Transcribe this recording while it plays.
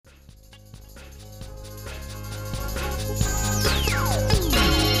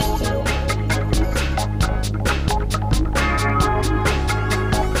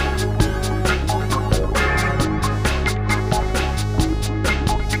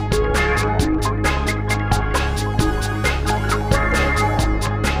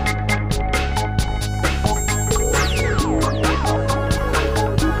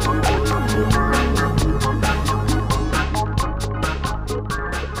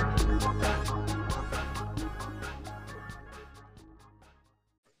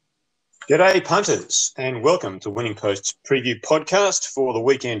G'day, punters, and welcome to Winning Post's preview podcast for the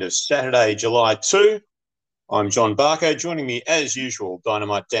weekend of Saturday, July 2. I'm John Barker. Joining me, as usual,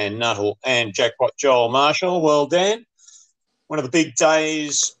 Dynamite Dan Nuttall and Jackpot Joel Marshall. Well, Dan, one of the big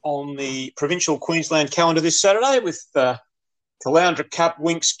days on the provincial Queensland calendar this Saturday with Caloundra Cup,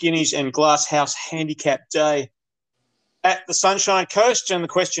 Winx, Guineas and Glasshouse Handicap Day at the Sunshine Coast. And the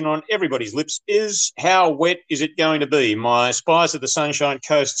question on everybody's lips is, how wet is it going to be? My spies at the Sunshine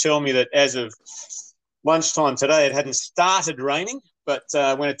Coast tell me that as of lunchtime today, it hadn't started raining, but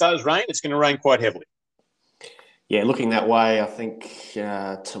when it does rain, it's going to rain quite heavily. Yeah, looking that way, I think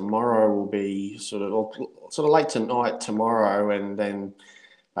tomorrow will be sort of late tonight tomorrow, and then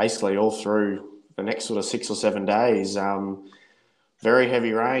basically all through the next sort of 6 or 7 days, very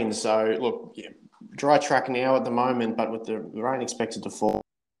heavy rain. So look, yeah, dry track now at the moment, but with the rain expected to fall,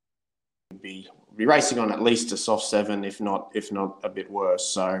 be racing on at least a soft 7, if not a bit worse.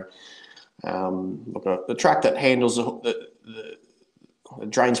 So look, the track that handles it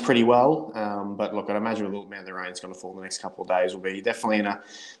drains pretty well, but look, I'd imagine a little amount of the rain is going to fall in the next couple of days. Will be definitely in a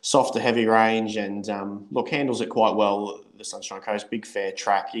softer, heavy range, and look, handles it quite well. The Sunshine Coast, big fair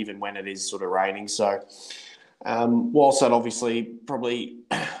track, even when it is sort of raining. So whilst that obviously probably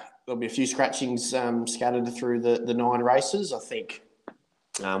there'll be a few scratchings scattered through the 9 races, I think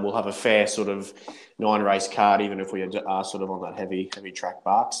we'll have a fair sort of 9 race card, even if we are sort of on that heavy track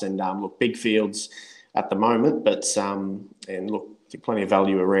barks. And look, big fields at the moment, but and look, plenty of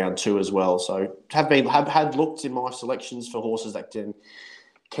value around too as well. So have had looked in my selections for horses that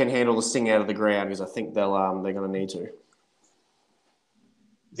can handle the sting out of the ground, because I think they're going to need to.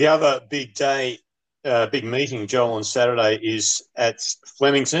 The other big day, big meeting, Joel, on Saturday is at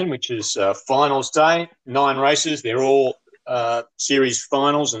Flemington, which is finals day. 9 races. They're all series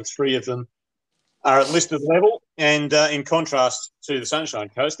finals, and 3 of them are at listed level. And in contrast to the Sunshine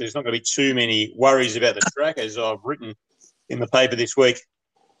Coast, there's not going to be too many worries about the track, as I've written in the paper this week.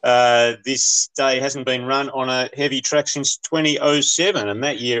 This day hasn't been run on a heavy track since 2007, and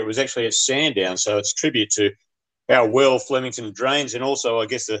that year it was actually at Sandown. So it's tribute to how well Flemington drains, and also, I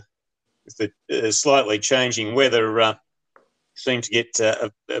guess, the slightly changing weather seem to get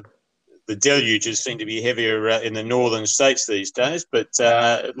the deluges seem to be heavier in the northern states these days. But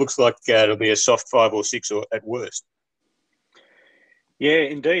it looks like it'll be a soft 5 or 6 or at worst. Yeah,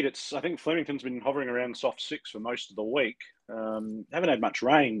 indeed. I think Flemington's been hovering around soft 6 for most of the week. Haven't had much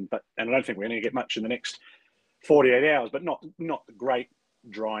rain, and I don't think we're going to get much in the next 48 hours, but not great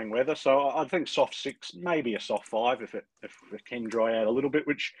drying weather. So I think soft 6, maybe a soft 5 if it can dry out a little bit,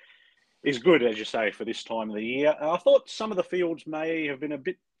 which is good, as you say, for this time of the year. I thought some of the fields may have been a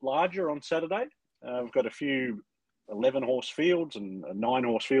bit larger on Saturday. We've got a few 11-horse fields and a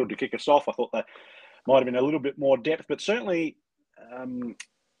 9-horse field to kick us off. I thought that might have been a little bit more depth, but certainly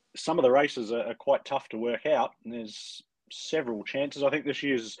some of the races are quite tough to work out, and there's several chances. I think this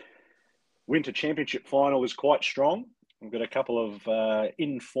year's Winter Championship final is quite strong. We've got a couple of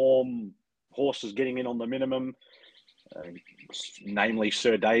in-form horses getting in on the minimum, namely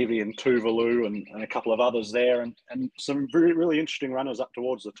Sir Davy and Tuvalu and a couple of others there, and some really, really interesting runners up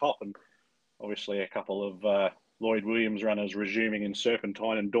towards the top, and obviously a couple of Lloyd Williams runners resuming in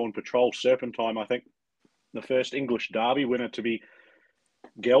Serpentine and Dawn Patrol. Serpentine, I think, the first English Derby winner to be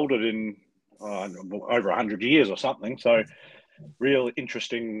gelded in over 100 years or something. So real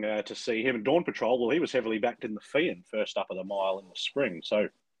interesting to see him. And Dawn Patrol, well, he was heavily backed in the Fian first up of the mile in the spring. So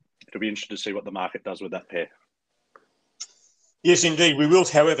it'll be interesting to see what the market does with that pair. Yes, indeed. We will,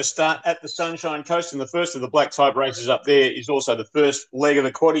 however, start at the Sunshine Coast, and the first of the black type races up there is also the first leg of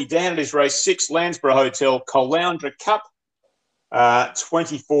the quaddie. Down it is race 6, Landsborough Hotel, Caloundra Cup,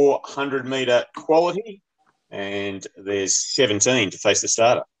 2,400 metre quality, and there's 17 to face the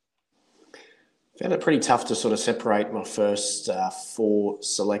starter. Found it pretty tough to sort of separate my first 4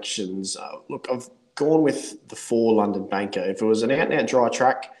 selections. Look, I've gone with the 4 London Banker. If it was an out-and-out dry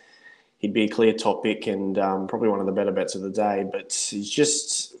track, he'd be a clear top pick and probably one of the better bets of the day. But he's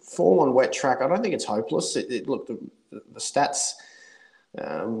just form on wet track. I don't think it's hopeless. Look, the stats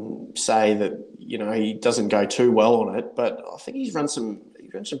say that he doesn't go too well on it, but I think he's run some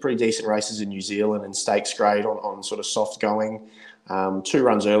pretty decent races in New Zealand and stakes grade on sort of soft going. 2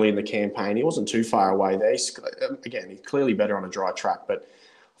 runs early in the campaign. He wasn't too far away there. He's clearly better on a dry track, but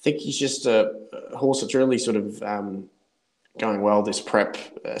I think he's just a horse that's really sort of going well this prep,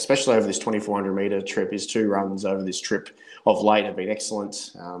 especially over this 2,400 metre trip. His 2 runs over this trip of late have been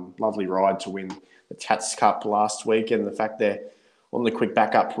excellent. Lovely ride to win the Tats Cup last week, and the fact they're on the quick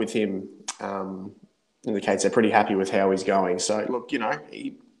backup with him indicates they're pretty happy with how he's going. So look,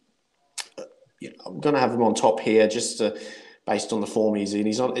 I'm going to have him on top here just to based on the form he's in.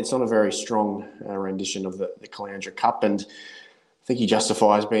 It's not a very strong rendition of the Caloundra Cup, and I think he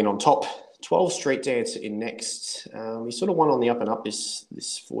justifies being on top. 12 Street Dance in next. He sort of won on the up and up this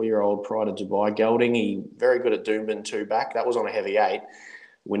 4-year-old Pride of Dubai gelding. He very good at Doomben 2 back. That was on a heavy 8,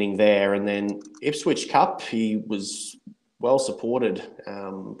 winning there. And then Ipswich Cup, he was well supported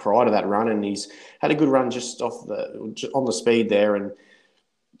prior to that run, and he's had a good run just on the speed there and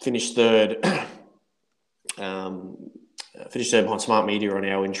finished third. Finished third behind Smart Media on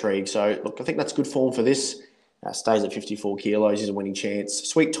Our Intrigue. So, look, I think that's good form for this. Stays at 54 kilos. He's a winning chance.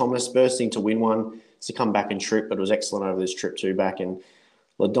 Sweet Thomas bursting to win one. To come back and trip, but it was excellent over this trip too back. And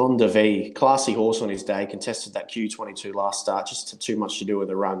Ladon de V, classy horse on his day, contested that Q22 last start. Just too much to do with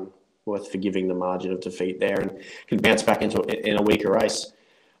the run. Worth forgiving the margin of defeat there, and can bounce back in a weaker race.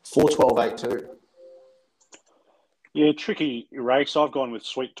 4:12.82. Yeah, tricky race. I've gone with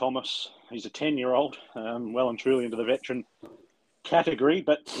Sweet Thomas. He's a 10-year-old, well and truly into the veteran category,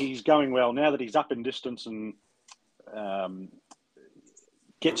 but he's going well now that he's up in distance and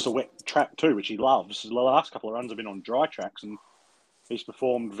gets a wet track too, which he loves. The last couple of runs have been on dry tracks, and he's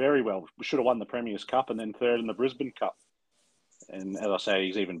performed very well. We should have won the Premier's Cup and then third in the Brisbane Cup. And as I say,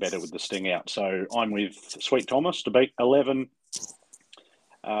 he's even better with the sting out. So I'm with Sweet Thomas to beat 11.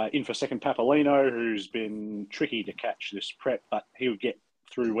 In for second, Papolino, who's been tricky to catch this prep, but he'll get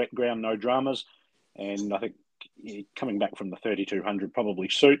through wet ground, no dramas. And I think coming back from the 3,200 probably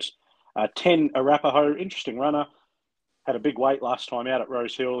suits. 10, Arapaho, interesting runner. Had a big weight last time out at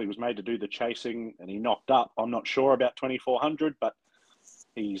Rose Hill. He was made to do the chasing and he knocked up. I'm not sure about 2,400, but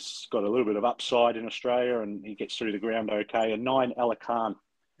he's got a little bit of upside in Australia and he gets through the ground okay. And 9, Alakan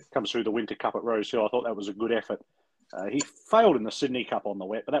comes through the Winter Cup at Rose Hill. I thought that was a good effort. He failed in the Sydney Cup on the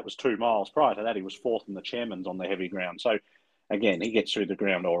wet, but that was 2 miles. Prior to that, he was 4th in the Chairman's on the heavy ground. So, again, he gets through the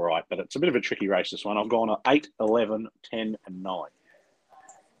ground all right, but it's a bit of a tricky race, this one. I've gone 8, 11, 10 and 9.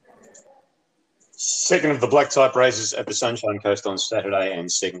 Second of the black type races at the Sunshine Coast on Saturday,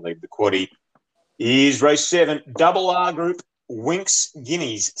 and second leg, the quaddie, is race 7, Double R Group, Winx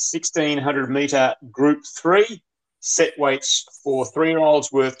Guineas, 1,600 metre Group 3, set weights for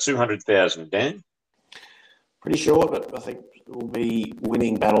 3-year-olds worth 200,000. Dan? Pretty short, but I think we'll be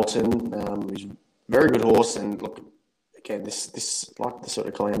winning Battleton. He's a very good horse, and look, again, this like the sort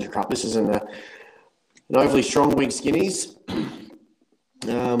of Caloundra Cup, this isn't an overly strong Winx Guineas,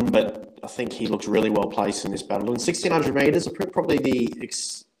 but I think he looks really well placed in this battle. And 1,600 metres are probably the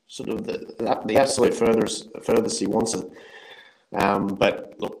absolute furthest he wants it.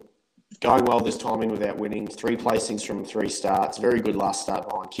 But look, going well this timing without winning. 3 placings from 3 starts. Very good last start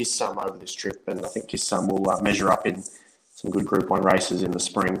behind Kiss Some over this trip, and I think Kiss Some will measure up in some good Group 1 races in the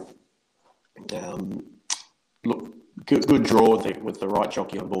spring. Look, good draw with the right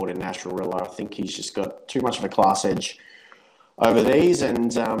jockey on board in National Rilla. I think he's just got too much of a class edge over these,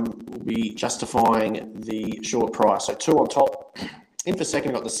 and will be justifying the short price. So 2 on top. In for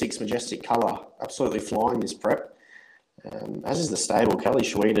second, got the 6, Majestic Colour. Absolutely flying this prep. As is the stable. Kelly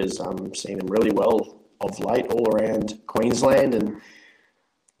Schweeder's seen him really well of late all around Queensland. And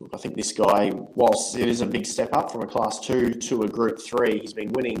I think this guy, whilst it is a big step up from a Class 2 to a Group 3, he's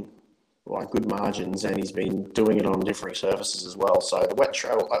been winning by good margins and he's been doing it on differing surfaces as well. So the wet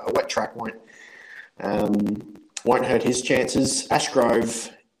track won't hurt his chances.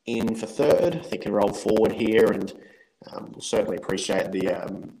 Ashgrove in for third. I think he'll roll forward here, and we'll certainly appreciate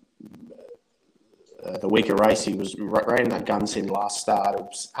the weaker race. He was right in that guns in last start. It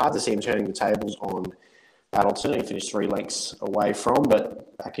was hard to see him turning the tables on Battleton. He finished 3 lengths away from,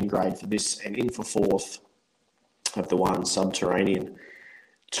 but back in grade for this and in for 4th of the 1, Subterranean.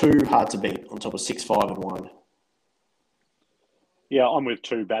 2 hard to beat on top of 6, 5 and 1. Yeah, I'm with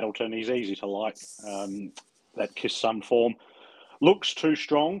 2, Battleton. He's easy to like. That Kiss Some form looks too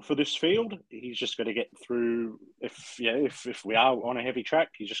strong for this field. He's just got to get through. If we are on a heavy track,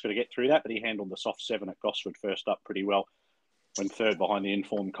 he's just got to get through that. But he handled the soft 7 at Gosford first up pretty well, when third behind the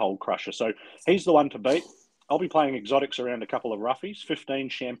informed Cold Crusher. So he's the one to beat. I'll be playing exotics around a couple of roughies. 15,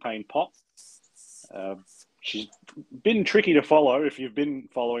 Champagne Pop. She's been tricky to follow if you've been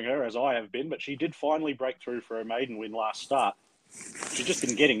following her, as I have been, but she did finally break through for a maiden win last start. She's just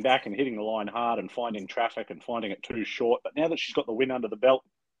been getting back and hitting the line hard and finding traffic and finding it too short. But now that she's got the win under the belt,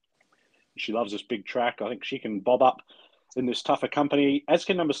 she loves this big track. I think she can bob up in this tougher company. As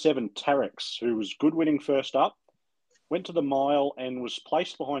can number 7, Tarex, who was good winning first up, went to the mile and was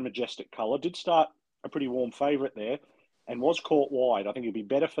placed behind Majestic Colour. Did start a pretty warm favourite there and was caught wide. I think he'd be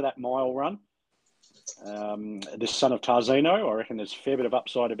better for that mile run. This son of Tarzino, I reckon there's a fair bit of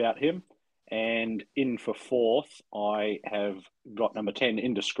upside about him. And in for 4th, I have got number 10,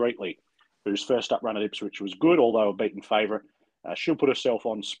 Indiscreetly. whose first up run at Ipswich was good, although a beaten favourite. She'll put herself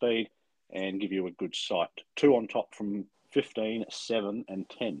on speed and give you a good sight. 2 on top from 15, 7 and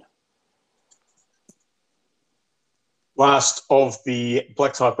 10. Last of the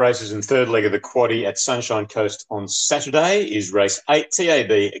black type races and third leg of the quaddie at Sunshine Coast on Saturday is race 8,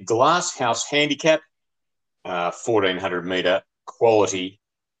 TAB Glasshouse Handicap, 1400 metre quality,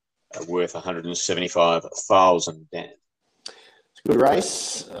 worth 175,000. Dan. It's a good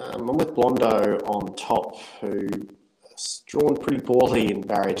race. I'm with Blondo on top, who's drawn pretty poorly in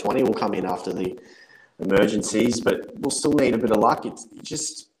barrier 20. Will come in after the emergencies, but we'll still need a bit of luck. It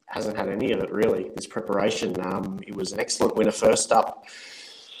just hasn't had any of it, really, this preparation. It was an excellent winner first up.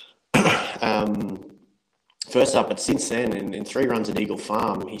 But since then, in 3 runs at Eagle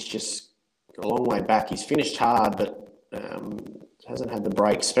Farm, he's just a long way back. He's finished hard, but hasn't had the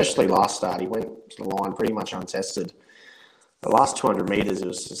break, especially last start. He went to the line pretty much untested. The last 200 metres, it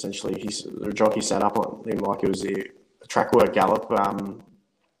was essentially the jockey sat up on him like it was a track work gallop.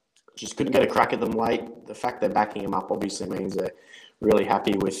 Just couldn't get a crack at them late. The fact they're backing him up obviously means they're really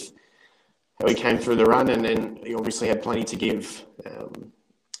happy with how he came through the run, and then he obviously had plenty to give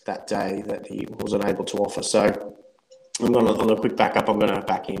that day that he wasn't able to offer. So on a quick backup, I'm going to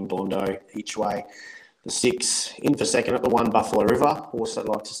back in Blondo each way. The 6 in for second at the 1 Buffalo River, horse that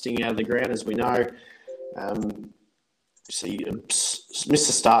likes to sting out of the ground, as we know. So he missed the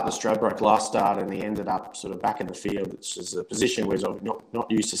start in the Stradbroke last start, and he ended up sort of back in the field, which is a position where I'm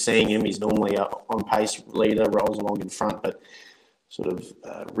not used to seeing him. He's normally a on-pace leader, rolls along in front, but sort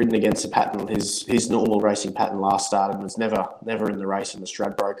of ridden against the pattern, his normal racing pattern last start, and was never in the race in the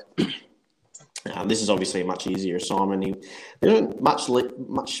Stradbroke. This is obviously a much easier assignment. There isn't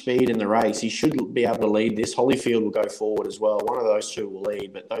much speed in the race. He should be able to lead this. Holyfield will go forward as well. One of those two will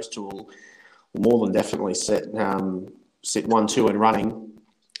lead, but those two will more than definitely sit 1, 2 and running,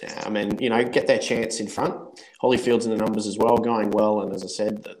 and get their chance in front. Holyfield's in the numbers as well, going well, and as I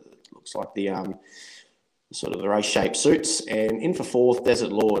said, it looks like the sort of the race shape suits. And in for 4th,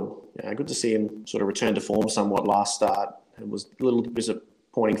 Desert Lord. Good to see him sort of return to form somewhat last start. It was a little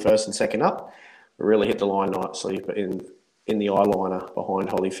disappointing first and second up. Really hit the line nicely, but in the eyeliner behind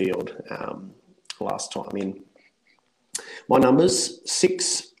Holyfield last time in. My numbers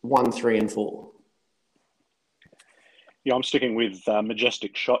 6, 1, 3 and 4. Yeah, I'm sticking with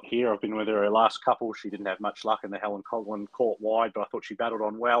Majestic Shot here. I've been with her last couple. She didn't have much luck in the Helen Coghlan, caught wide, but I thought she battled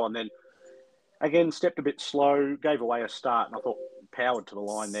on well. And then, again, stepped a bit slow, gave away a start, and I thought powered to the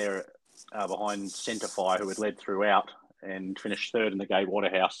line there behind Centrefire, who had led throughout and finished 3rd in the Gay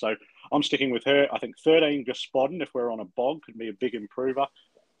Waterhouse. So I'm sticking with her. I think 13, Gospodin, if we're on a bog, could be a big improver.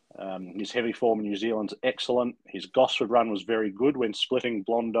 His heavy form in New Zealand's excellent. His Gosford run was very good when splitting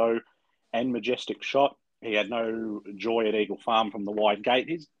Blondo and Majestic Shot. He had no joy at Eagle Farm from the wide gate.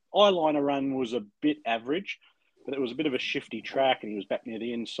 His eyeliner run was a bit average, but it was a bit of a shifty track and he was back near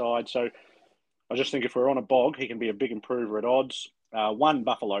the inside. So I just think if we're on a bog, he can be a big improver at odds. 1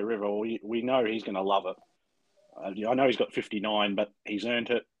 Buffalo River, we know he's going to love it. I know he's got 59, but he's earned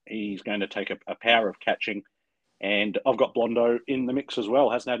it. He's going to take a power of catching. And I've got Blondo in the mix as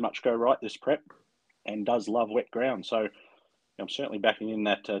well. Hasn't had much go right this prep and does love wet ground. So I'm certainly backing in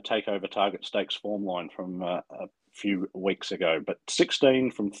that Takeover Target Stakes form line from a few weeks ago. But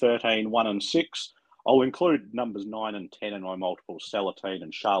 16 from 13, 1 and 6. I'll include numbers 9 and 10 in my multiples, Salatine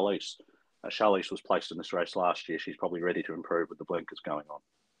and Charlize. Charlize was placed in this race last year. She's probably ready to improve with the blinkers going on.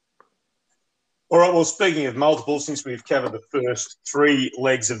 All right, well, speaking of multiples, since we've covered the first 3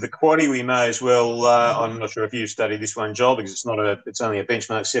 legs of the quaddie, we may as well, I'm not sure if you've studied this one, Joel, because it's only a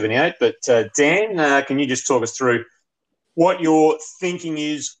benchmark 78, but Dan, can you just talk us through what your thinking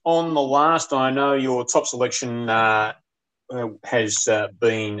is on the last? I know your top selection has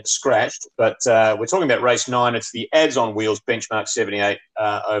been scratched, but we're talking about race 9. It's the Ads on Wheels benchmark 78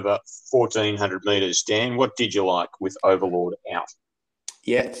 over 1,400 metres. Dan, what did you like with Overlord out?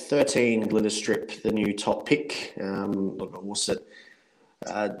 Yeah, 13 Glitter Strip, the new top pick. Look, a horse that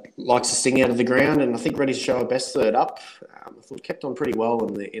likes to sting out of the ground, and I think ready to show her best 3rd up. I thought kept on pretty well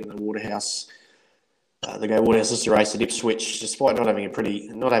in the Waterhouse. The Gay Waterhouse race at Ipswich, despite not having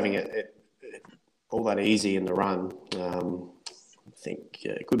it all that easy in the run. I think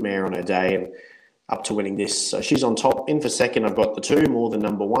good mare on her day and up to winning this. So she's on top. In for second, I've got the 2, More Than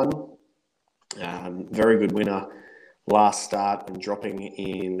Number 1. Very good winner last start and dropping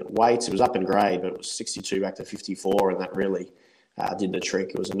in weights. It was up in grade, but it was 62 back to 54, and that really did the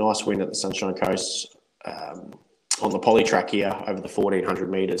trick. It was a nice win at the Sunshine Coast on the poly track here over the 1,400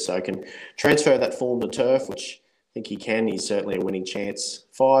 metres. So can transfer that form to turf, which I think he can. He's certainly a winning chance.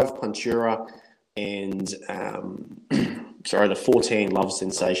 5, Puntura, and the 14 Love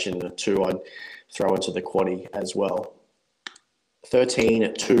Sensation, the 2 I'd throw into the quaddie as well.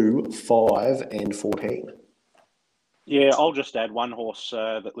 13, 2, 5, and 14. Yeah, I'll just add one horse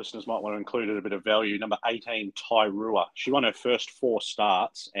that listeners might want to include at a bit of value. Number 18, Tairua. She won her first 4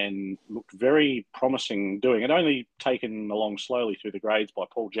 starts and looked very promising doing it. Only taken along slowly through the grades by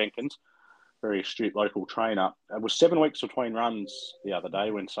Paul Jenkins, very astute local trainer. It was 7 weeks between runs the other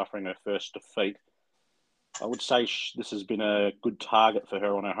day when suffering her first defeat. I would say this has been a good target for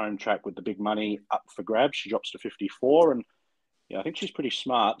her on her home track with the big money up for grabs. She drops to 54 and yeah, I think she's pretty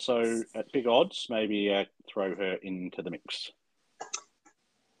smart. So at big odds, maybe throw her into the mix.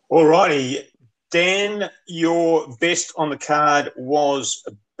 All righty. Dan, your best on the card was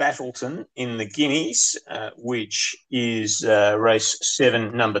Battleton in the Guineas, which is race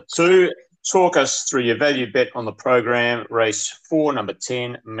 7, number 2. Talk us through your value bet on the program. Race 4, number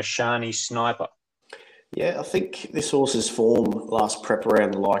 10, Mashani Sniper. Yeah, I think this horse's form last prep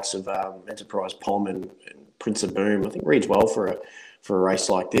around the likes of Enterprise Pom and Prince of Boom, I think reads well for a race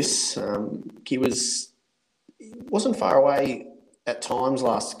like this. He wasn't far away at times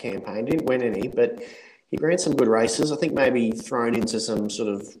last campaign, didn't win any, but he ran some good races. I think maybe thrown into some sort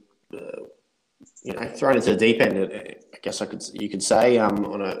of, thrown into the deep end, I guess you could say, on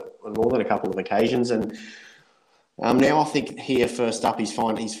more than a couple of occasions. And now I think here first up he's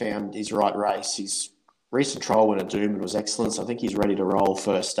found his right race. His recent trial win at Doomben was excellent, so I think he's ready to roll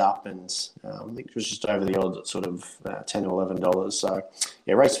first up, and I think it was just over the odds at sort of $10 or $11. So,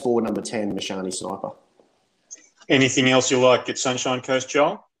 yeah, race 4, number 10, Mashani Sniper. Anything else you like at Sunshine Coast,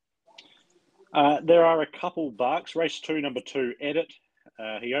 Joel? There are a couple bucks. Race 2, number 2, Edit.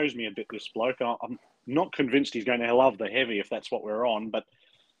 He owes me a bit, this bloke. I'm not convinced he's going to love the heavy if that's what we're on, but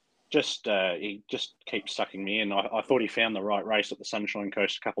he just keeps sucking me in. I thought he found the right race at the Sunshine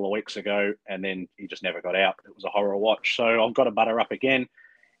Coast a couple of weeks ago, and then he just never got out. It was a horror watch. So I've got to butter up again.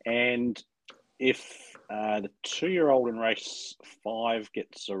 And if the 2-year-old in race 5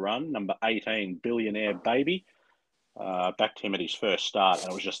 gets a run, number 18, Billionaire Baby, backed him at his first start,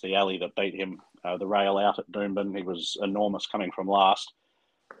 and it was just the alley that beat him. The rail out at Doomben, he was enormous coming from last.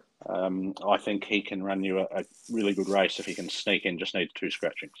 I think he can run you a really good race if he can sneak in, just needs 2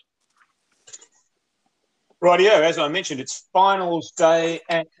 scratchings. Rightio, as I mentioned, it's finals day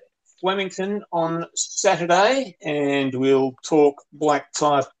at Flemington on Saturday, and we'll talk black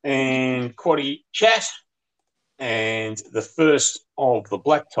type and quaddie chat. And the first of the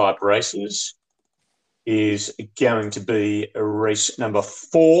black type races is going to be race number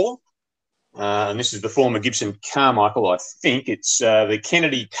 4. And this is the former Gibson Carmichael, I think. It's the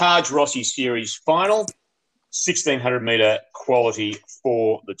Kennedy Taj Rossi Series final, 1,600-metre quality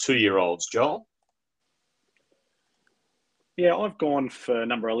for the 2-year-olds, Joel. Yeah, I've gone for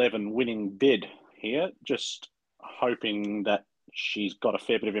number 11, Winning Bid here, just hoping that she's got a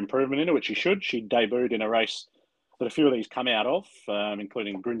fair bit of improvement in her, which she should. She debuted in a race that a few of these come out of,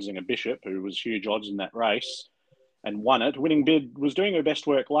 including Grinzinger Bishop, who was huge odds in that race, and won it. Winning Bid was doing her best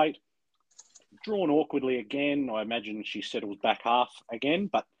work late, drawn awkwardly again. I imagine she settles back half again,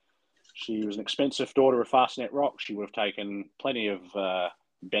 but she was an expensive daughter of Fastnet Rock. She would have taken plenty of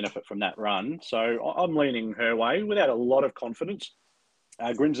benefit from that run. So I'm leaning her way without a lot of confidence.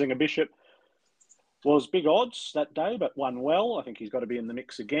 Grinzinger Bishop was big odds that day, but won well. I think he's got to be in the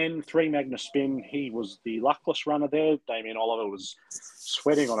mix again. 3 Magnus Spin. He was the luckless runner there. Damien Oliver was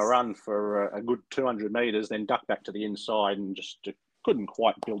sweating on a run for a good 200 metres, then ducked back to the inside and just couldn't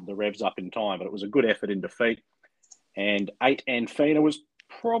quite build the revs up in time, but it was a good effort in defeat. And 8 Anfina was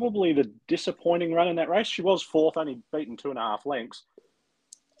probably the disappointing run in that race. She was 4th, only beaten 2.5 lengths.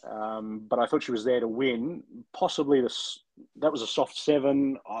 But I thought she was there to win. Possibly that was a soft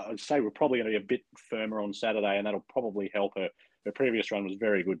 7. I'd say we're probably going to be a bit firmer on Saturday, and that'll probably help her. Her previous run was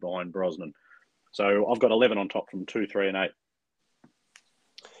very good behind Brosnan. So I've got 11 on top from 2, 3 and 8.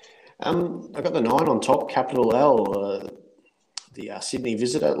 I've got the 9 on top, Capital L, the Sydney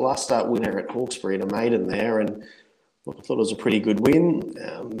Visitor, last start winner at Hawkesbury in a maiden there, and I thought it was a pretty good win.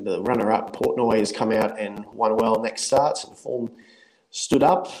 The runner-up, Portnoy, has come out and won well next start. So the form stood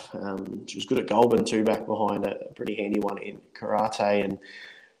up. She was good at Goulburn too, back behind a pretty handy one in Karate, and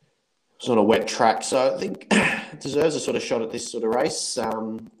was on a wet track. So I think it deserves a sort of shot at this sort of race,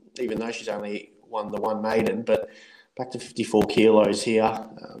 even though she's only won the 1 maiden, but back to 54 kilos here.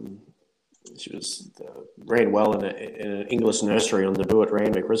 She ran well in an English nursery on debut at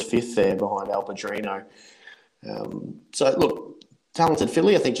Randwick. Was 5th there behind Al Padrino. So look, talented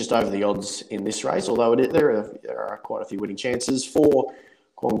filly, I think just over the odds in this race, although there are quite a few winning chances. 4,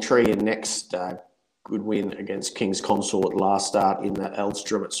 Quang Tri in next, good win against King's Consort last start in the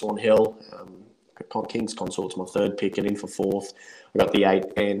Eldstrom at Swan Hill. King's Consort's my third pick, and in for fourth, I got the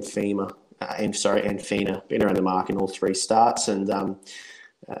 8 Anfina. Been around the mark in all 3 starts, and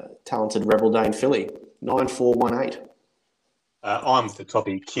talented Rebel Dane filly, 9-4-1-8. I'm with the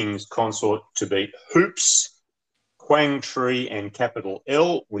Toppy King's Consort to beat Hoops, Quang Tree, and Capital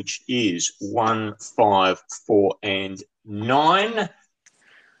L, which is 1, 5, 4, and 9.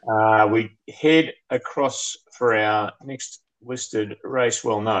 We head across for our next listed race.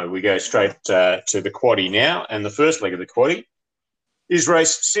 Well, no, we go straight to the quaddie now, and the first leg of the quaddie is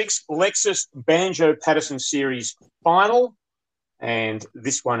race 6, Lexus Banjo Patterson Series Final, and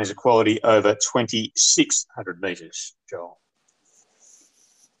this one is a quality over 2,600 metres, Joel.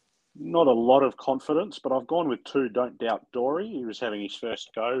 Not a lot of confidence, but I've gone with 2, Don't Doubt Dory. He was having his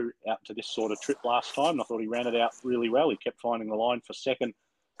first go out to this sort of trip last time, and I thought he ran it out really well. He kept finding the line for second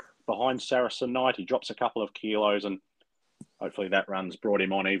behind Saracen Knight. He drops a couple of kilos, and hopefully that run's brought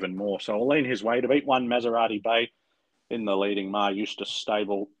him on even more. So I'll lean his way to beat 1, Maserati Bay in the leading Mar Eustace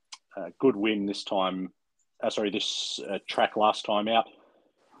stable. Good win this time. This track last time out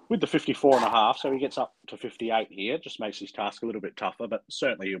with the 54.5. So he gets up to 58 here. Just makes his task a little bit tougher, but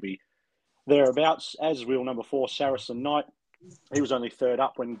certainly he'll be thereabouts, as will number 4, Saracen Knight. He was only third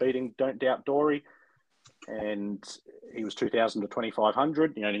up when beating Don't Doubt Dory, and he was 2,000 to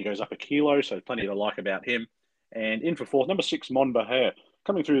 2,500. He only goes up a kilo, so plenty to like about him. And in for fourth, number 6, Mon Beher,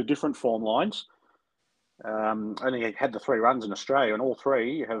 coming through the different form lines. Only had the 3 runs in Australia, and all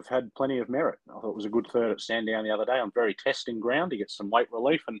 3 have had plenty of merit. I thought it was a good third at Sandown the other day on very testing ground. He gets some weight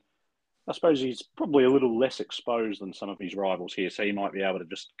relief, and I suppose he's probably a little less exposed than some of his rivals here, so he might be able to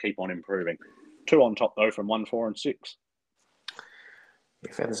just keep on improving. 2 on top, though, from 1, 4, and 6.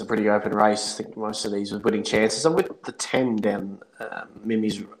 I found this a pretty open race. I think most of these were winning chances. I'm with the 10 down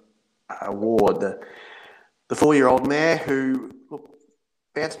Mimi's Award, the 4-year-old mare who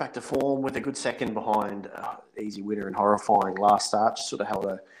bounced back to form with a good second behind Easy Winner and Horrifying last start. Just sort of held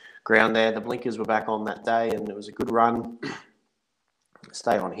her ground there. The blinkers were back on that day, and it was a good run.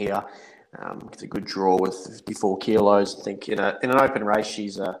 Stay on here. It's a good draw with 54 kilos. I think in an open race,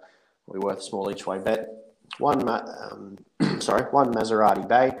 she's probably worth a small each way bet. One Maserati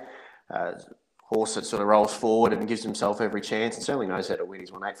Bay. Horse that sort of rolls forward and gives himself every chance, and certainly knows how to win.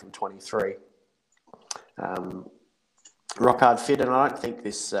 He's won 8 from 23. Rock hard fit, and I don't think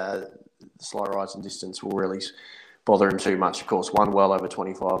this slow rise in distance will really bother him too much. Of course, won well over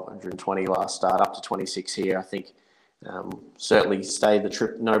 2,520 last start, up to 26 here. I think certainly stay the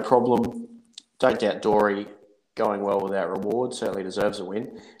trip, no problem. Don't Doubt Dory, going well without reward, certainly deserves a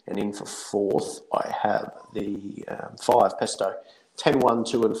win. And in for fourth, I have the 5 Pesto, 10, 1,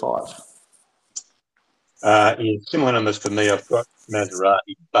 2, and 5. In similar numbers for me, I've got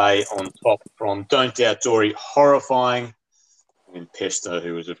Maserati Bay on top from Don't Doubt Dory, Horrifying, and Pesto,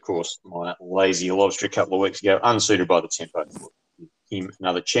 who was, of course, my lazy lobster a couple of weeks ago, unsuited by the tempo. Give him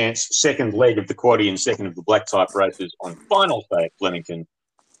another chance. Second leg of the quaddie and second of the black type races on final day at Flemington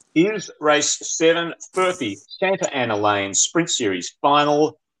is race 7, Firthy Santa Ana Lane Sprint Series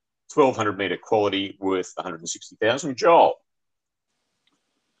Final, 1,200 metre quality worth 160,000. Joel.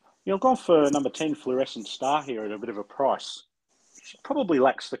 I've gone for number 10, Fluorescent Star here at a bit of a price. She probably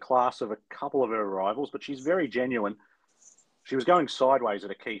lacks the class of a couple of her rivals, but she's very genuine. She was going sideways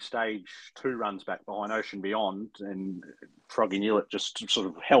at a key stage, 2 runs back behind Ocean Beyond, and Froggy Newett just sort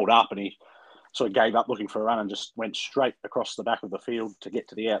of held up, and he sort of gave up looking for a run and just went straight across the back of the field to get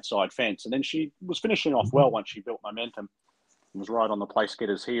to the outside fence. And then she was finishing off well once she built momentum and was right on the place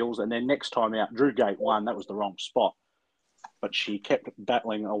getter's heels. And then next time out, Drew Gate won. That was the wrong spot. But she kept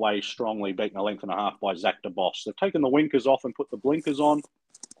battling away strongly, beaten a length and a half by Zach DeBoss. They've taken the winkers off and put the blinkers on.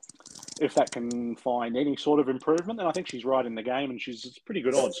 If that can find any sort of improvement, then I think she's right in the game, and she's pretty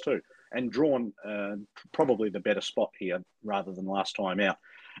good odds too. And drawn probably the better spot here rather than last time out.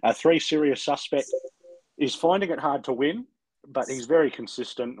 3, Serious Suspect, is finding it hard to win, but he's very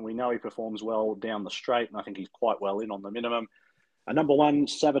consistent. We know he performs well down the straight, and I think he's quite well in on the minimum. Number 1,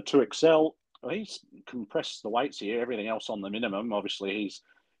 Saboteur Excel. Well, he's compressed the weights here, everything else on the minimum. Obviously, he's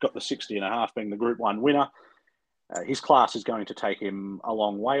got the 60.5 being the Group 1 winner. His class is going to take him a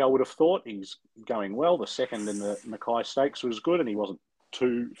long way, I would have thought. He's going well. The second in the Mackay Stakes was good, and he wasn't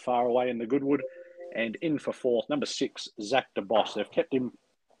too far away in the Goodwood. And in for fourth, number 6, Zach DeBoss. They've kept him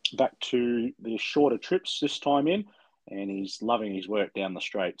back to the shorter trips this time in, and he's loving his work down the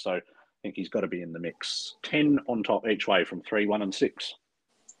straight. So I think he's got to be in the mix. 10 on top each way from 3, 1, and 6.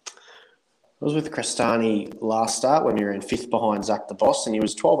 I was with Crestani last start when he ran 5th behind Zach DeBoss, and he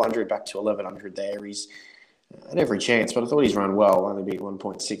was 1,200 back to 1,100 there. He's had every chance, but I thought he's run well. Only beat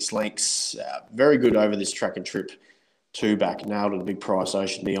 1.6 lengths. Very good over this track and trip. 2 back. Nailed at a big price.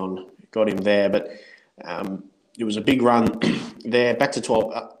 Ocean Beyond got him there. But it was a big run there, back up to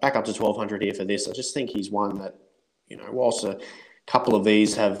 1,200 here for this. I just think he's one that, whilst a couple of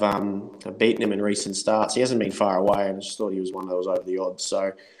these have beaten him in recent starts, he hasn't been far away, and I just thought he was one that was over the odds.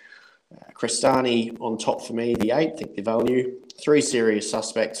 So Crestani on top for me, the 8, think the value. 3 Serious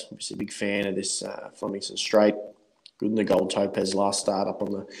Suspect, obviously a big fan of this Flemington Straight. Good in the Gold Topaz last start up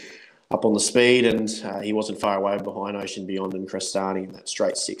on the speed, and he wasn't far away behind Ocean Beyond and Crestani in that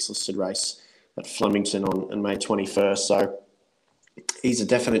Straight 6 listed race at Flemington on May 21st. So he's a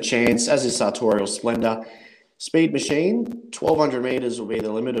definite chance, as is Sartorial Splendor. Speed Machine, 1,200 metres will be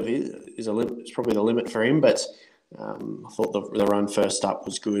the limit of it's probably the limit for him, but I thought the run first up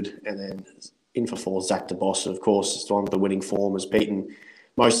was good. And then in for 4, Zach de Boss, of course, is the one with the winning form, has beaten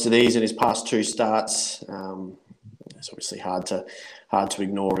most of these in his past 2 starts. It's obviously hard to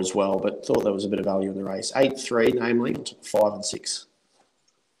ignore as well, but thought there was a bit of value in the race. 8-3, namely, on top of 5 and 6.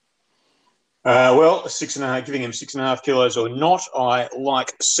 Well, 6.5, giving him 6.5 kilos or not, I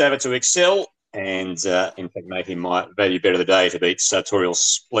like Sava to excel and, in fact, make him my value bet of the day to beat Sartorial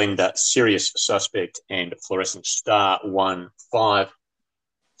Splendor, Serious Suspect, and Fluorescent Star 1, 5,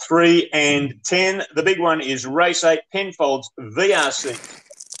 3, and 10. The big one is Race 8, Penfolds VRC,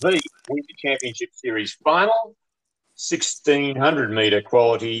 the Winter Championship Series Final, 1,600 metre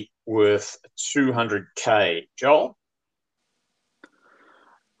quality worth 200K. Joel?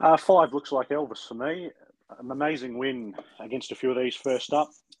 5 looks like Elvis for me. An amazing win against a few of these first up.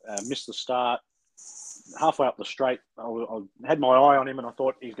 Missed the start. Halfway up the straight, I had my eye on him and I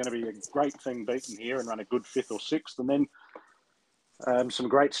thought he's going to be a great thing beaten here and run a good 5th or 6th. And then some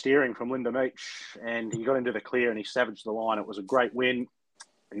great steering from Linda Meach, and he got into the clear and he savaged the line. It was a great win.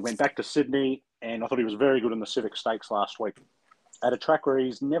 He went back to Sydney, and I thought he was very good in the Civic Stakes last week. At a track where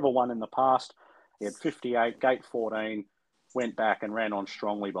he's never won in the past, he had 58, gate 14, went back and ran on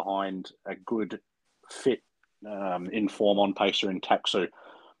strongly behind a good, fit, in form on pacer in Taxu.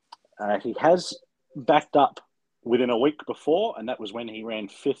 He has backed up within a week before, and that was when he ran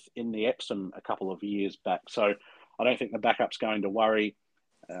 5th in the Epsom a couple of years back. So I don't think the backup's going to worry.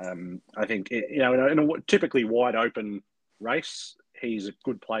 I think, in a typically wide open race, he's a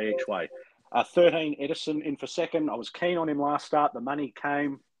good play each way. 13, Edison in for second. I was keen on him last start. The money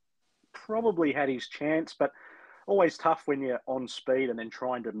came. Probably had his chance, but always tough when you're on speed and then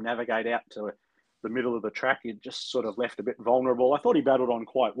trying to navigate out to the middle of the track. You're just sort of left a bit vulnerable. I thought he battled on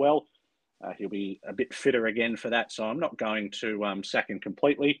quite well. He'll be a bit fitter again for that, so I'm not going to sack him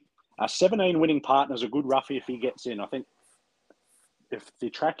completely. 17 Winning Partner's a good roughie if he gets in. I think if the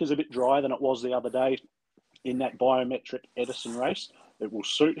track is a bit drier than it was the other day in that biometric Edison race, it will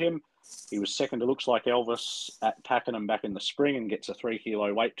suit him. He was second to Looks Like Elvis at Pakenham back in the spring and gets a 3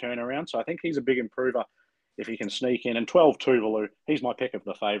 kilo weight turnaround. So I think he's a big improver if he can sneak in. And 12 Tuvalu, he's my pick of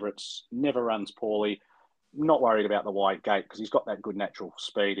the favourites. Never runs poorly. Not worried about the wide gate because he's got that good natural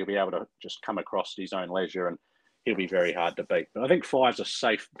speed. He'll be able to just come across at his own leisure and he'll be very hard to beat. But I think 5's a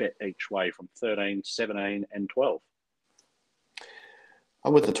safe bet each way from 13, 17 and 12.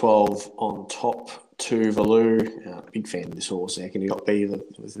 I'm with the 12 on top. Tuvalu, big fan of this horse. How can he not be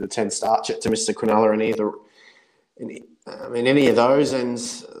the 10 start to Mr. Quinella in any of those? And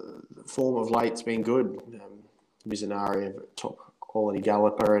the form of late's been good. Mizunari, top quality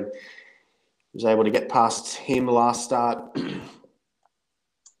galloper, and was able to get past him last start.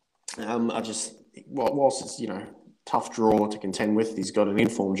 Whilst it's tough draw to contend with, he's got an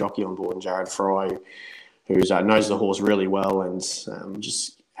informed jockey on board, Jared Fry, who knows the horse really well, and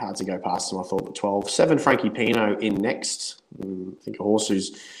just hard to go past him. I thought the 12. 7 Frankie Pino in next. I think a horse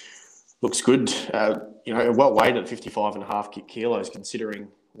who's looks good. Well weighed at 55.5 kilos, considering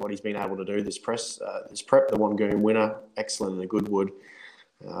what he's been able to do this prep. The Wangoon winner, excellent in the Goodwood.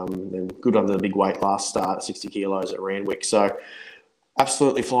 Then good under the big weight last start at 60 kilos at Randwick. So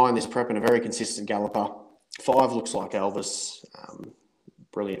absolutely flying this prep and a very consistent galloper. 5 Looks Like Elvis.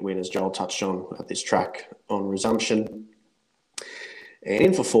 Brilliant win, as Joel touched on at this track on resumption. And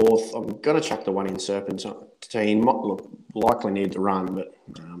in for 4th, I'm going to chuck the 1 in Serpentine. Likely need to run, but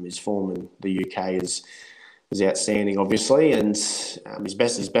his form in the UK is outstanding, obviously, and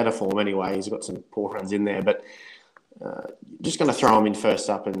his better form anyway. He's got some poor runs in there, but just going to throw him in first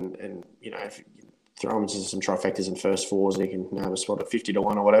up and if you throw him into some trifectas and first 4s, and he can have a spot at 50 to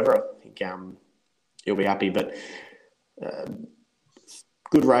 1 or whatever, I think he'll be happy. But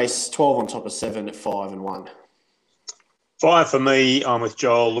good race, 12 on top of 7 at 5 and 1. 5 for me. I'm with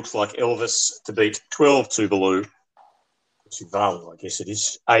Joel. Looks Like Elvis to beat 12 Tuvalu. I guess it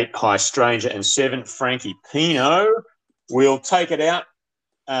is. 8 High Stranger and 7 Frankie Pino. We'll take it out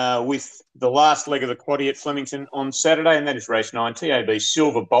with the last leg of the quaddie at Flemington on Saturday, and that is race 9, TAB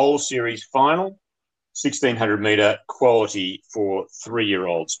Silver Bowl Series final, 1,600-metre quality for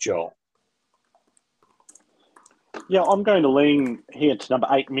 3-year-olds, Joel. Yeah, I'm going to lean here to number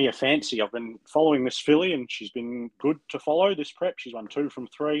 8, Mia Fancy. I've been following this filly, and she's been good to follow this prep. She's won 2 from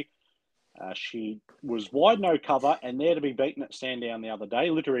 3. She was wide no cover and there to be beaten at Sandown the other day.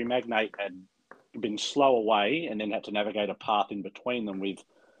 Literary Magnate had been slow away and then had to navigate a path in between them with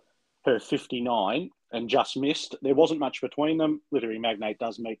her 59 and just missed. There wasn't much between them. Literary Magnate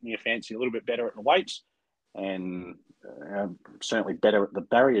does make Mia Fancy a little bit better at the weights and certainly better at the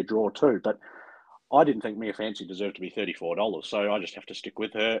barrier draw too. But I didn't think Mia Fancy deserved to be $34, so I just have to stick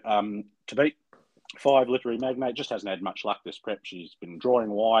with her. To beat 5, Literary Magnate, just hasn't had much luck this prep. She's been drawing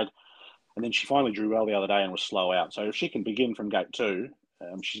wide, and then she finally drew well the other day and was slow out. So if she can begin from gate 2,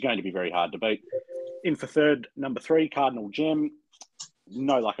 she's going to be very hard to beat. In for third, number 3, Cardinal Gem.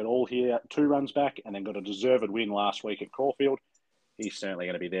 No luck at all here. 2 runs back and then got a deserved win last week at Caulfield. He's certainly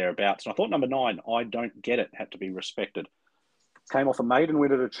going to be thereabouts. And I thought number 9, I Don't Get It, had to be respected. Came off a maiden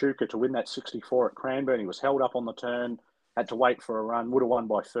win at Echuca to win that 64 at Cranbourne. He was held up on the turn, had to wait for a run, would have won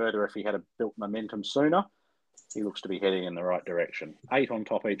by further if he had built momentum sooner. He looks to be heading in the right direction. 8 on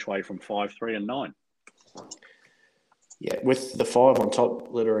top each way from 5, 3 and 9. Yeah, with the 5 on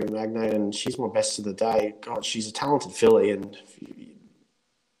top, Literary Magnate, and she's my best of the day. God, she's a talented filly, and you'd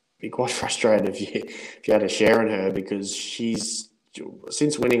be quite frustrated if you had a share in her, because she's,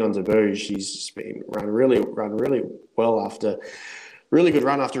 since winning on debut, she's been run really well after really good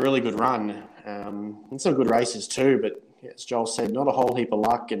run after really good run. And some good races too, but as Joel said, not a whole heap of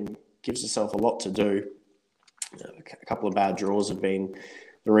luck and gives herself a lot to do. A couple of bad draws have been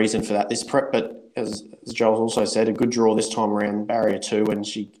the reason for that this prep, but as Joel also said, a good draw this time around, barrier 2, and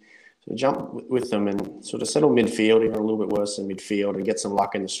she sort of jumped with them and sort of settled midfield, even a little bit worse than midfield, and get some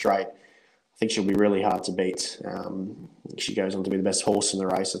luck in the straight. I think she'll be really hard to beat. She goes on to be the best horse in the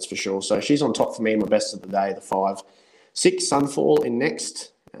race, that's for sure. So she's on top for me, my best of the day, the 5. 6, Sunfall in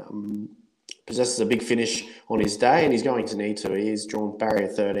next. Possesses a big finish on his day, and he's going to need to. He is drawn barrier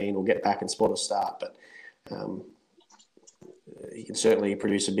 13, will get back and spot a start, but he can certainly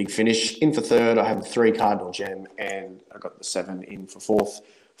produce a big finish. In for third, I have the 3, Cardinal Gem, and I got the 7 in for fourth.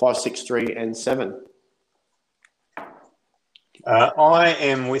 5, 6, 3 and 7. I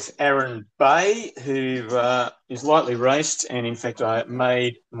am with Aaron Bay, who is lightly raced, and in fact I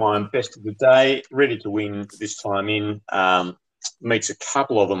made my best of the day, ready to win this time in. Meets a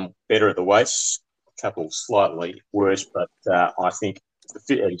couple of them better at the weights, a couple slightly worse, but I think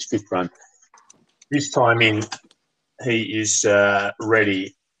at his 5th run this time in, he is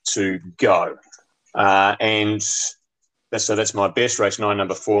ready to go. And that's my best. Race 9,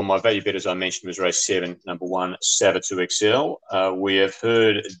 number 4. My value bet, as I mentioned, was race 7, number 1, Sabato XL. We have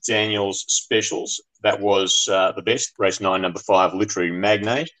heard Daniel's specials. That was the best. Race 9, number 5, Literary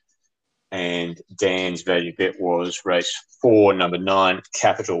Magnate. And Dan's value bet was race 4, number 9,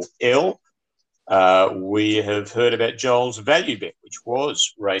 Capital L. We have heard about Joel's value bet, which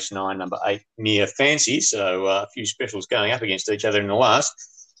was race 9, number 8, Mia Fancy. So a few specials going up against each other in the last.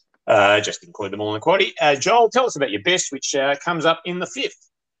 Just include them all in the quaddie. Joel, tell us about your best, which comes up in the 5th.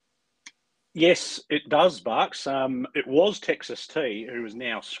 Yes, it does, Barks. It was Texas T, who is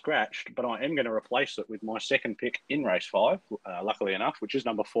now scratched, but I am going to replace it with my second pick in race 5, luckily enough, which is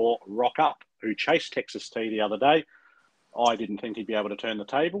number 4, Rock Up, who chased Texas T the other day. I didn't think he'd be able to turn the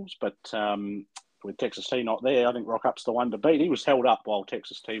tables, but with Texas T not there, I think Rock Up's the one to beat. He was held up while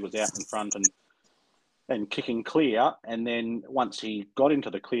Texas T was out in front and kicking clear, and then once he got into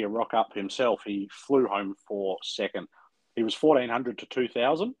the clear, Rock Up himself, he flew home for second. He was 1,400 to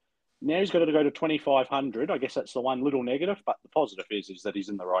 2,000. Now he's got to go to 2,500. I guess that's the one little negative, but the positive is that he's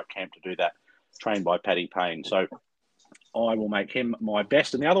in the right camp to do that, trained by Paddy Payne. So I will make him my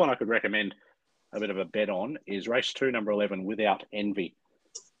best. And the other one I could recommend a bit of a bet on is race 2, number 11, Without Envy.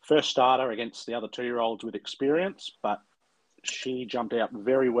 First starter against the other 2-year-olds with experience, but she jumped out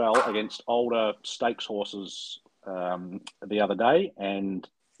very well against older stakes horses the other day, and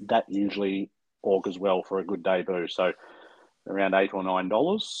that usually augurs well for a good debut. So around $8 or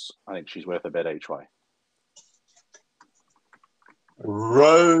 $9, I think she's worth a bet each way.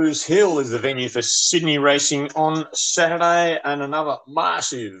 Rose Hill is the venue for Sydney racing on Saturday, and another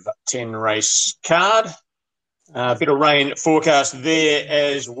massive 10-race card. A bit of rain forecast there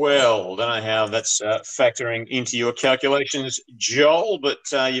as well. Don't know how that's factoring into your calculations, Joel, but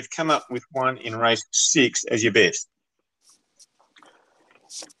you've come up with one in race 6 as your best.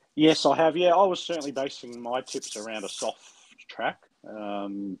 Yes, I have. Yeah, I was certainly basing my tips around a soft track.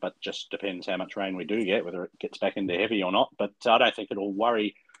 but just depends how much rain we do get, whether it gets back into heavy or not. But I don't think it'll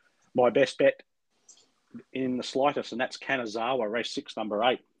worry my best bet in the slightest, and that's Kanazawa, race 6, number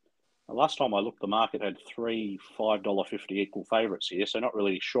 8. The last time I looked, the market had 3 $5.50 equal favourites here, so not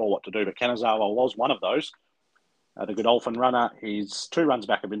really sure what to do. But Kanazawa was one of those. The Godolphin runner, his 2 runs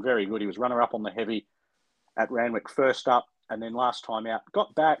back have been very good. He was runner-up on the heavy at Randwick first up, and then last time out,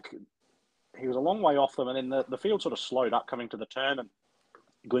 got back. He was a long way off them, and then the field sort of slowed up coming to the turn, and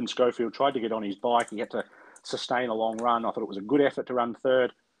Glenn Schofield tried to get on his bike. He had to sustain a long run. I thought it was a good effort to run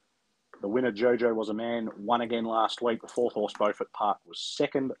third. The winner, Jojo Was a Man, won again last week. The 4th horse, Beaufort Park, was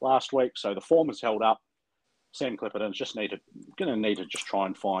second last week. So the form has held up. Sam Clipperton's going to need to just try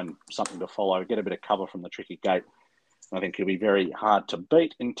and find something to follow, get a bit of cover from the tricky gate. I think he'll be very hard to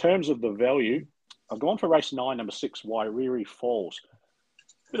beat. In terms of the value, I've gone for race 9, number 6, Wairiri Falls.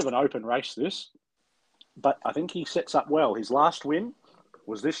 Bit of an open race, this. But I think he sets up well. His last win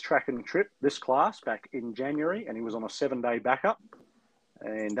was this track and trip, this class, back in January, and he was on a 7-day backup.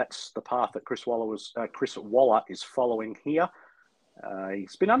 And that's the path that Chris Waller is following here.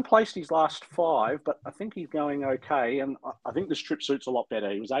 He's been unplaced his last 5, but I think he's going okay. And I think this trip suits a lot better.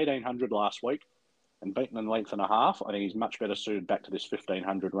 He was 1,800 last week and beaten in length and a half. I think he's much better suited back to this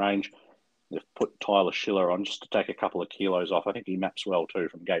 1,500 range. They've put Tyler Schiller on just to take a couple of kilos off. I think he maps well too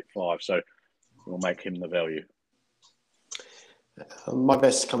from gate 5, so we'll make him the value. My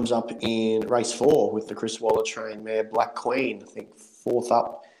best comes up in race 4 with the Chris Waller trained mare Black Queen. I think 4th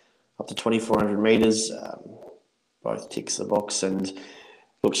up to 2,400 metres. Both ticks the box. And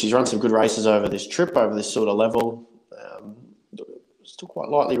look, she's run some good races over this trip, over this sort of level. Still quite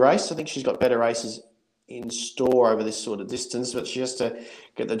lightly raced. I think she's got better races in store over this sort of distance, but she has to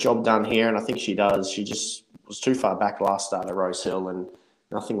get the job done here, and I think she does. She just was too far back last start at Rose Hill, and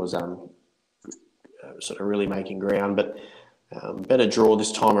nothing was sort of really making ground. But better draw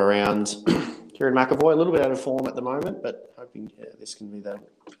this time around. Kieran McAvoy, a little bit out of form at the moment, but hoping this can be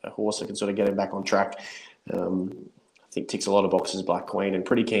a horse that can sort of get him back on track. I think ticks a lot of boxes, Black Queen, and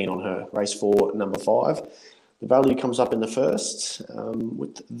pretty keen on her. Race 4, number 5. The value comes up in the first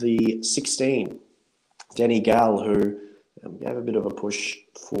with the 16. Danny Gall, who gave a bit of a push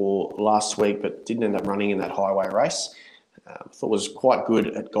for last week, but didn't end up running in that highway race. Thought was quite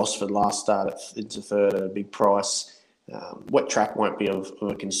good at Gosford last start into third at a big price. Wet track won't be of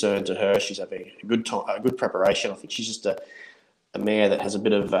a concern to her. She's having a good preparation. I think she's just a mare that has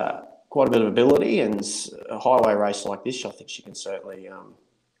quite a bit of ability, and a highway race like this, I think she can certainly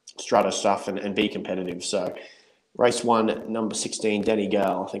strut her stuff and be competitive. So race 1, number 16, Danny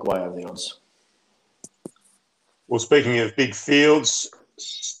Gall, I think way over the odds. Well, speaking of big fields,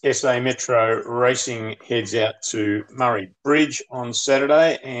 SA Metro Racing heads out to Murray Bridge on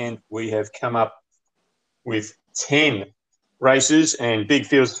Saturday, and we have come up with 10 races and big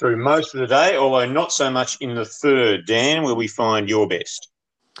fields through most of the day, although not so much in the third. Dan, where we find your best?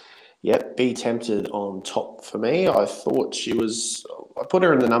 Yep, Be Tempted on top for me. I thought I put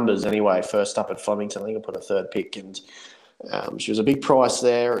her in the numbers anyway, first up at Flemington. I think I put a third pick, and she was a big price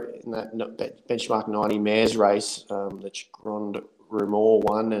there in that benchmark 90 mares race that Grand Rumor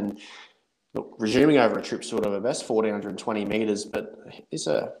won. And look, resuming over a trip sort of her best, 1,420 metres, but is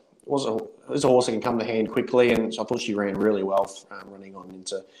a horse that can come to hand quickly, and I thought she ran really well running on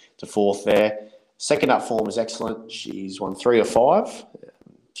into 4th there. Second up form is excellent. She's won 3 of 5.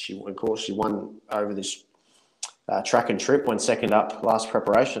 She won over this track and trip, went second up last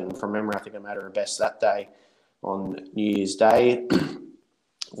preparation. From memory, I think I made her best that day on New Year's Day.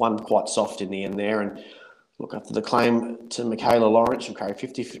 Won quite soft in the end there. And look, after the claim to Michaela Lawrence, she'll carry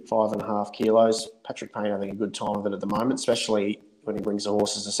 55.5 kilos. Patrick Payne having a good time of it at the moment, especially when he brings the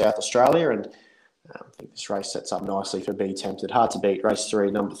horses to South Australia. And I think this race sets up nicely for Be Tempted. Hard to beat, race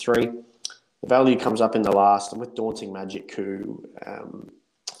 3, number 3. The value comes up in the last, and with Daunting Magic Coup, I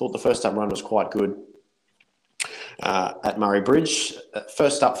thought the first up run was quite good at Murray Bridge.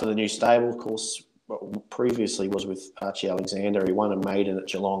 First up for the new stable, of course, previously was with Archie Alexander. He won a maiden at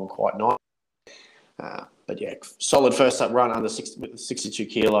Geelong quite nice. But yeah, solid first up run under 62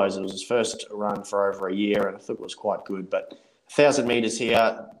 kilos. It was his first run for over a year, and I thought it was quite good. But 1,000 metres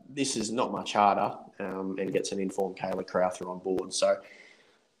here, this is not much harder, and gets an informed Kayla Crowther on board. So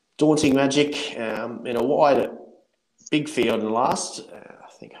Daunting Magic in a wide, big field in the last, I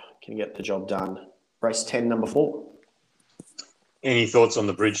think can get the job done. Race 10, number 4. Any thoughts on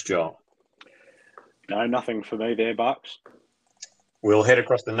the bridge, Joel? No, nothing for me there, Bucks. We'll head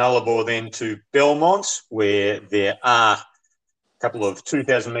across the Nullarbor then to Belmont, where there are a couple of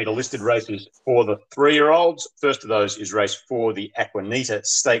 2,000-metre listed races for the 3-year-olds. First of those is race 4, the Aquanita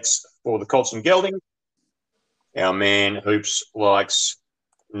Stakes for the Colts and Gelding. Our man Hoops likes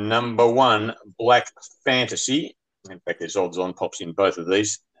number 1, Black Fantasy. In fact, there's odds on pops in both of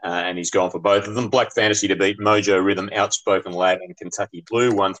these, and he's gone for both of them. Black Fantasy to beat Mojo Rhythm, Outspoken Lad, and Kentucky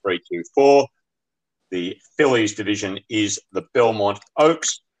Blue, 1, 3, 2, 4. The fillies division is the Belmont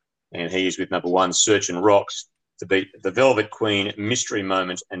Oaks, and he is with number 1, Search and Rocks, to beat the Velvet Queen, Mystery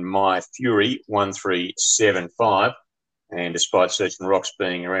Moment, and My Fury, 1, 3, 7, 5. And despite Search and Rocks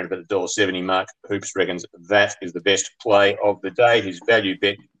being around about the $1.70 mark, Hoops reckons that is the best play of the day. His value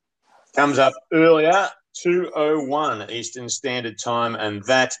bet comes up earlier, 2:01 Eastern Standard Time, and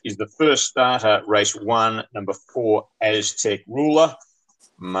that is the first starter, race 1, number 4, Aztec Ruler,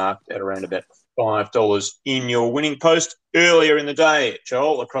 marked at around about $5 in your winning post. Earlier in the day,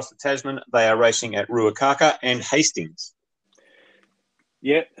 Joel, across the Tasman, they are racing at Ruakaka and Hastings.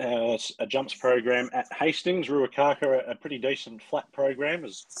 Yeah, a jumps program at Hastings. Ruakaka, a pretty decent flat program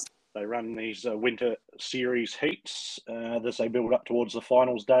as they run these winter series heats as they build up towards the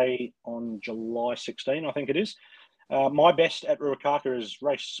finals day on July 16, I think it is. My best at Ruakaka is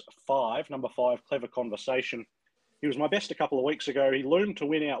race 5, number 5, Clever Conversation. He was my best a couple of weeks ago. He loomed to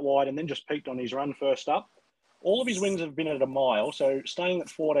win out wide and then just peaked on his run first up. All of his wins have been at a mile, so staying at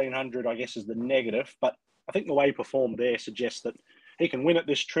 1,400, I guess, is the negative. But I think the way he performed there suggests that he can win at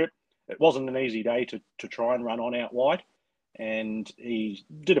this trip. It wasn't an easy day to try and run on out wide, and he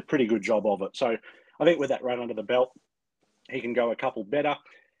did a pretty good job of it. So I think with that run under the belt, he can go a couple better.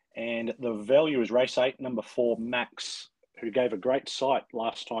 And the value is race 8, number 4, Max, who gave a great sight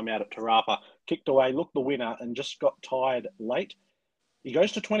last time out at Tarapa, kicked away, looked the winner, and just got tired late. He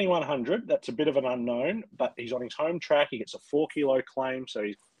goes to 2,100. That's a bit of an unknown, but he's on his home track. He gets a 4-kilo claim, so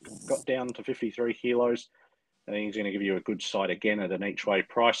he's got down to 53 kilos. I think he's going to give you a good sight again at an each-way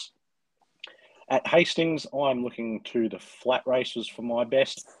price. At Hastings, I'm looking to the flat races for my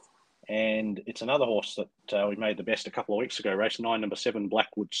best, and it's another horse that we made the best a couple of weeks ago, race 9, number 7,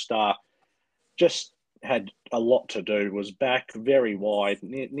 Blackwood Star. Just had a lot to do, was back very wide,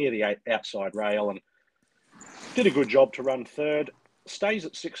 near the outside rail, and did a good job to run third. Stays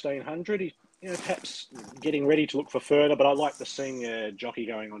at 1,600. He's perhaps getting ready to look for further, but I like the senior jockey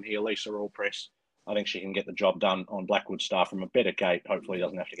going on here, Lisa Allpress. I think she can get the job done on Blackwood Star from a better gate. Hopefully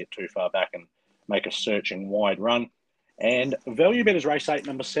doesn't have to get too far back and make a searching wide run. And value bet is race 8,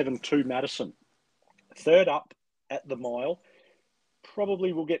 number 7, 2 Madison. Third up at the mile.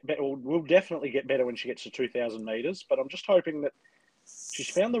 Probably will get better, will definitely get better when she gets to 2,000 metres, but I'm just hoping that she's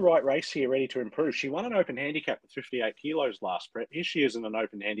found the right race here, ready to improve. She won an open handicap with 58 kilos last prep. Here she is in an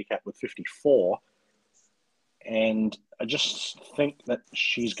open handicap with 54. And I just think that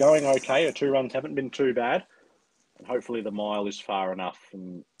she's going okay. Her 2 runs haven't been too bad. And hopefully the mile is far enough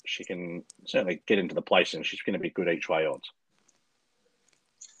and she can certainly get into the place and she's going to be good each way odds.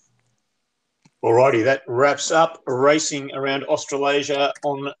 Alrighty, that wraps up racing around Australasia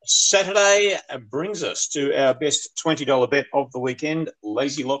on Saturday. Brings us to our best $20 bet of the weekend,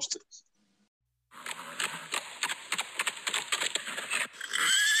 Lazy Lobsters.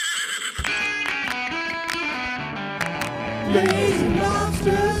 Lazy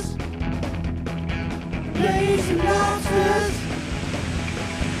Lobsters. Lazy Lobsters.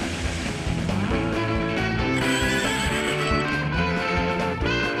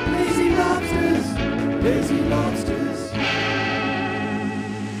 Lazy Lobsters. Lazy Lobsters.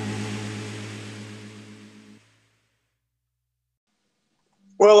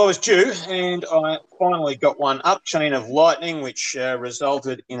 Well, I was due, and I finally got one up, Chain of Lightning, which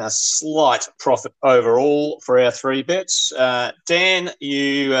resulted in a slight profit overall for our 3 bets. Dan,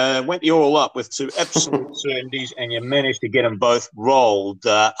 you went the all up with 2 absolute certainties, and you managed to get them both rolled.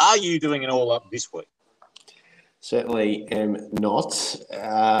 Are you doing an all up this week? Certainly am not.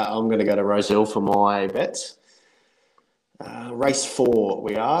 I'm going to go to Roselle for my bets. Race 4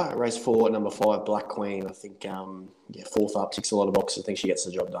 we are. Race 4, number 5, Black Queen. I think, 4th up, ticks a lot of boxes. I think she gets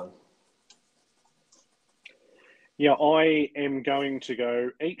the job done. Yeah, I am going to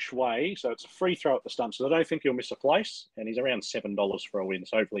go each way. So it's a free throw at the stump. So I don't think he'll miss a place. And he's around $7 for a win.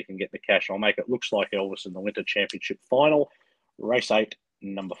 So hopefully he can get the cash. I'll make it looks like Elvis in the Winter Championship final. Race 8,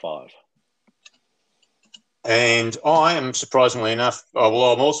 number 5. And I am, surprisingly enough, I'm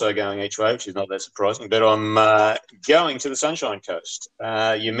also going each way, which is not that surprising, but I'm going to the Sunshine Coast.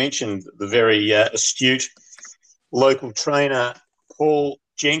 You mentioned the very astute local trainer, Paul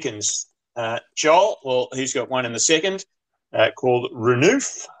Jenkins. Joel, well, he's got one in the second called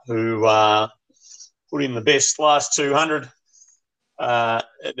Renouf, who put in the best last 200 at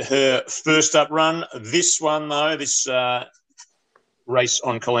her first up run. This one, though, this race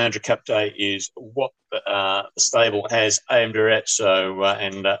on Caloundra Cup Day is what the stable has aimed her at. So,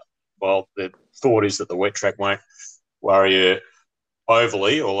 well, the thought is that the wet track won't worry her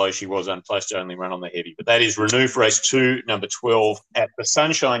overly, although she was unplaced to only run on the heavy. But that is Renouf Race 2, number 12 at the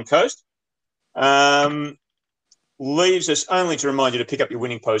Sunshine Coast. Leaves us only to remind you to pick up your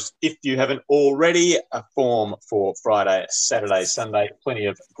winning post if you haven't already. A form for Friday, Saturday, Sunday. Plenty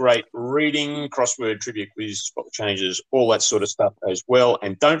of great reading, crossword, trivia quiz, spot the changes, all that sort of stuff as well.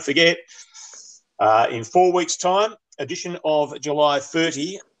 And don't forget, in 4 weeks' time, edition of July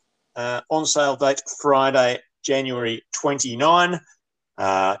 30, on sale date Friday, January 29,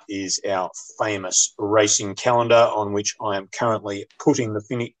 is our famous racing calendar on which I am currently putting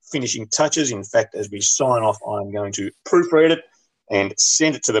the finishing touches. In fact, as we sign off, I'm going to proofread it and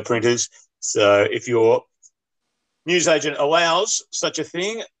send it to the printers. So if your newsagent allows such a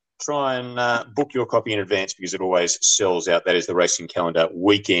thing, try and book your copy in advance because it always sells out. That is the racing calendar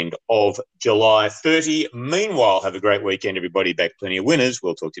weekend of July 30. Meanwhile, have a great weekend, everybody. Back plenty of winners.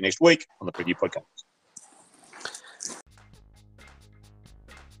 We'll talk to you next week on the Preview Podcast.